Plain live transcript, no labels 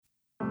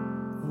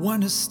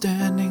One is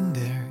standing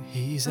there,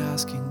 he's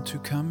asking to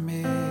come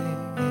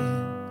in.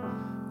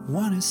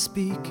 One is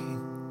speaking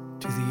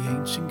to the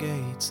ancient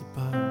gates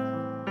above.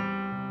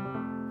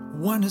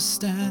 One is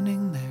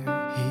standing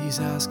there, he's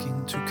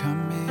asking to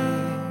come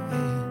in.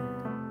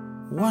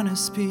 One is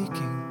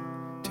speaking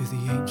to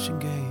the ancient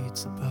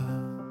gates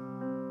above.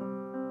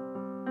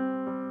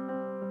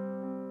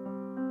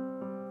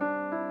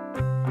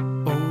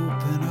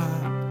 Open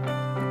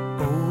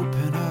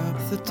up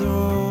the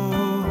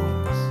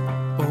doors.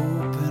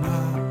 Open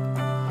up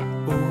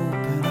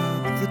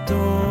the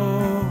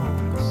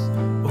doors.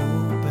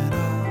 Open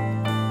up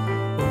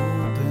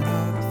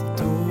the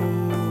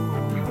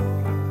doors.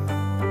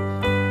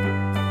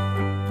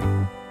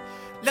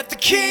 Let the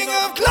King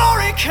of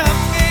Glory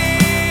come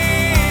in.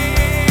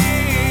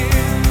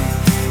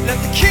 Let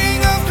the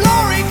King of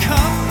Glory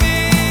come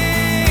in.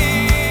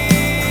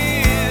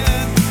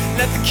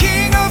 Let the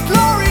King of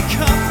Glory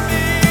come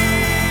in.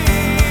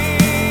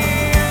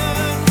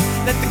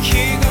 Let the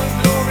King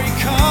of Glory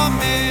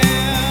come in.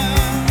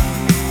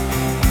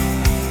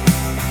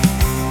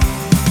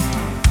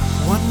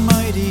 One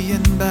mighty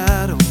in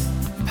battle,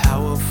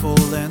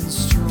 powerful and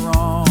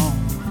strong.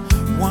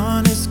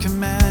 One is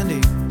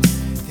commanding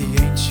the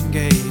ancient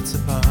gates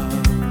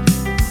above.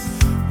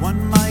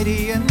 One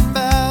mighty in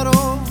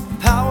battle,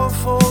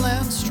 powerful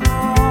and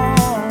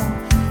strong.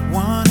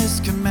 One is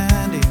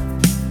commanding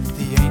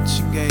the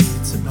ancient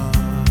gates above.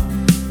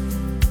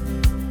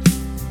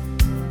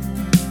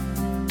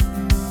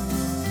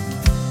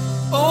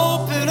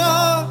 Open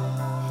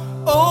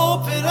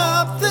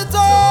up the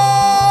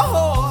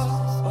doors.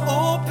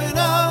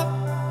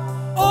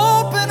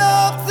 Open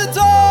up the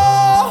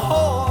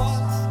doors.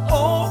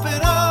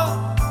 Open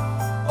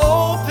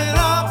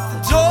up the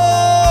doors.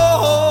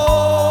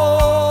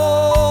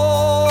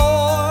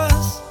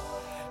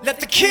 Let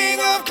the King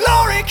of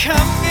Glory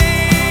come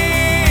in.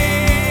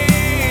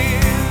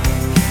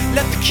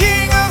 Let the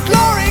King of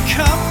Glory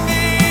come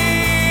in.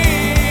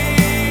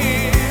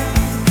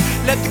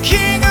 Let the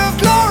King of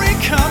Glory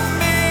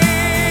come in.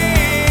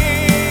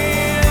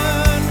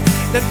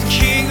 Let the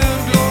King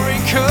of Glory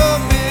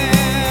come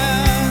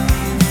in.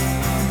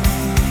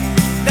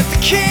 Let the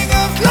King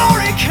of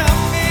Glory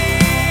come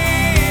in.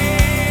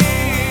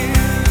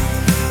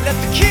 Let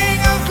the King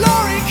of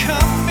Glory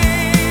come in.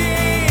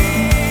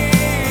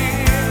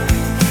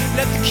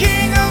 Let the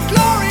King of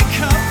Glory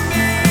come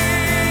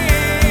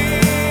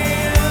in.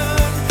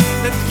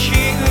 Let the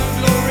King of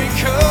Glory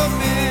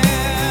come in.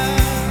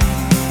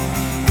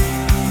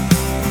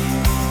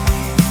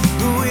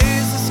 Who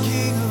is this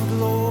King of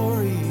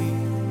Glory?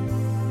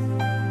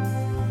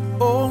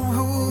 Oh,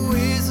 who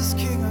is this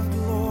King of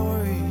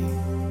Glory?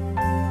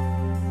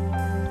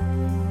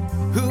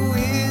 Who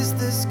is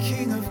this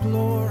King of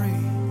Glory?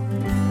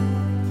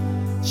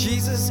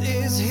 Jesus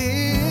is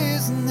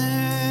his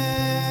name.